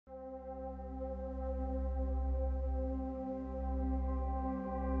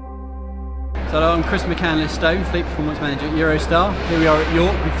So I'm Chris McCandless-Stone, Fleet Performance Manager at Eurostar. Here we are at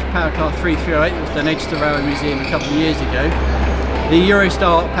York with Power Car 3308 that was donated to the Railway Museum a couple of years ago. The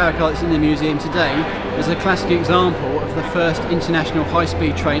Eurostar Power Car that's in the museum today is a classic example of the first international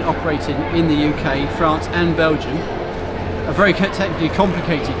high-speed train operated in the UK, France and Belgium. A very technically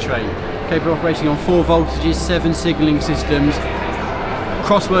complicated train, capable of operating on 4 voltages, 7 signalling systems,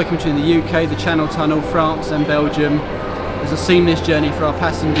 cross-working between the UK, the Channel Tunnel, France and Belgium. There's a seamless journey for our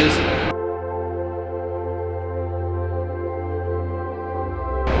passengers.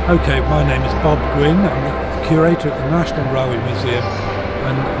 Okay, my name is Bob Gwynn. I'm the curator at the National Railway Museum,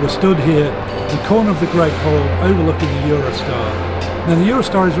 and we're stood here in the corner of the Great Hall overlooking the Eurostar. Now the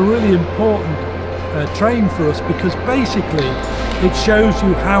Eurostar is a really important train for us because basically it shows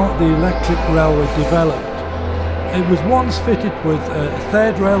you how the electric railway developed. It was once fitted with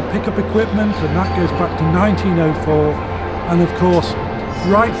third rail pickup equipment, and that goes back to 1904, and of course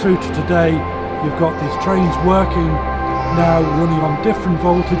right through to today you've got these trains working now, running on different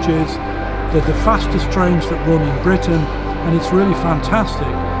voltages. They're the fastest trains that run in Britain, and it's really fantastic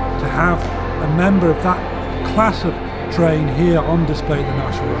to have a member of that class of train here on display at the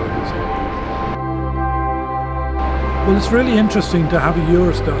National Railway Museum. Well, it's really interesting to have a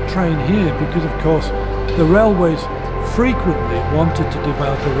Eurostar train here because of course the railways frequently wanted to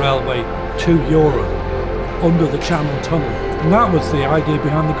develop a railway to Europe under the Channel Tunnel, and that was the idea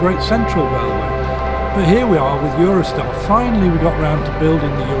behind the Great Central Railway. But here we are with Eurostar. Finally we got round to building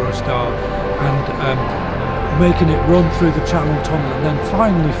the Eurostar and making it run through the Channel Tunnel, and then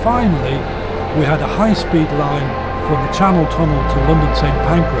finally we had a high-speed line from the Channel Tunnel to London St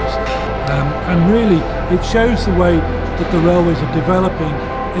Pancras, and really it shows the way that the railways are developing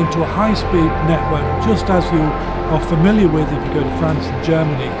into a high-speed network, just as you are familiar with if you go to France and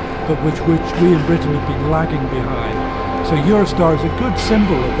Germany, but which we in Britain have been lagging behind. So Eurostar is a good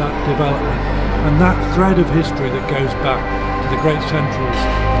symbol of that development and that thread of history that goes back to the Great Central's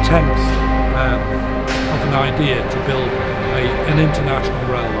attempts of an idea to build an international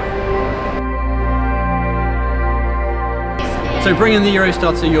railway. So bringing the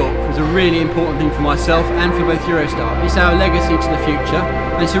Eurostar to York was a really important thing for myself and for both Eurostar. It's our legacy to the future,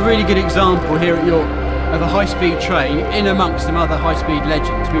 and it's a really good example here at York of a high-speed train in amongst some other high-speed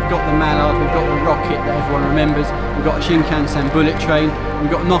legends. We've got the Mallard, we've got the Rocket that everyone remembers, we've got a Shinkansen bullet train, we've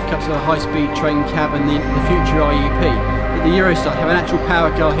got knock-ups of a high-speed train cab and the future IEP. But the Eurostar, to have an actual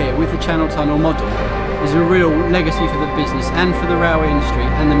power car here with the Channel Tunnel model, is a real legacy for the business and for the railway industry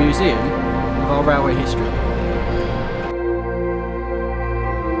and the museum of our railway history.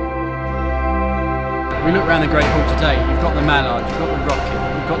 We look around the Great Hall today, you've got the Mallard, you've got the Rocket,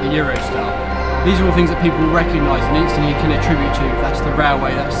 you've got the Eurostar. These are all things that people recognise and instantly can attribute to. That's the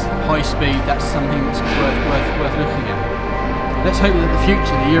railway, that's high speed, that's something that's worth looking at. Let's hope that the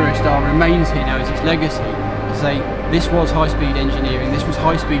future, the Eurostar, remains here now as its legacy, to say this was high speed engineering, this was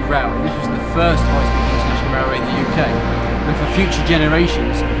high speed rail, this was the first high speed international railway in the UK, and for future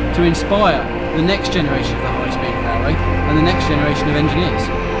generations to inspire the next generation of the high speed railway and the next generation of engineers.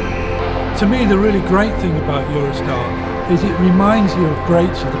 To me, the really great thing about Eurostar is it reminds you of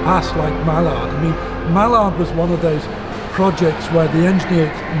greats of the past like Mallard. I mean, Mallard was one of those projects where the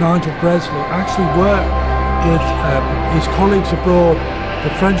engineer Nigel Bresley actually worked with his colleagues abroad,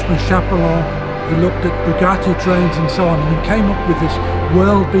 the Frenchman Chapelon, who looked at Bugatti trains and so on, and he came up with this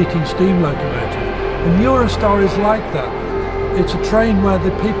world-beating steam locomotive. And Eurostar is like that. It's a train where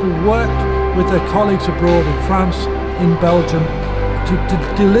the people worked with their colleagues abroad in France, in Belgium, to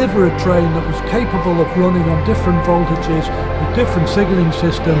deliver a train that was capable of running on different voltages with different signalling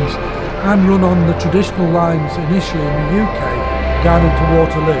systems and run on the traditional lines initially in the UK down into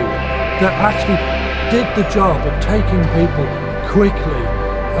Waterloo, that actually did the job of taking people quickly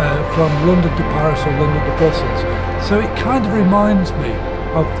from London to Paris or London to Brussels. So it kind of reminds me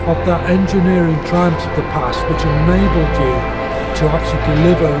of that engineering triumphs of the past, which enabled you to actually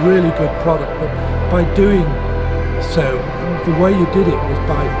deliver a really good product. But by doing so, the way you did it was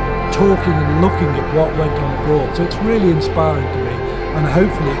by talking and looking at what went on abroad. So it's really inspiring to me, and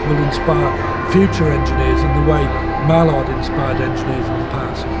hopefully it will inspire future engineers in the way Mallard inspired engineers in the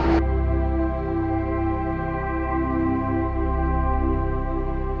past.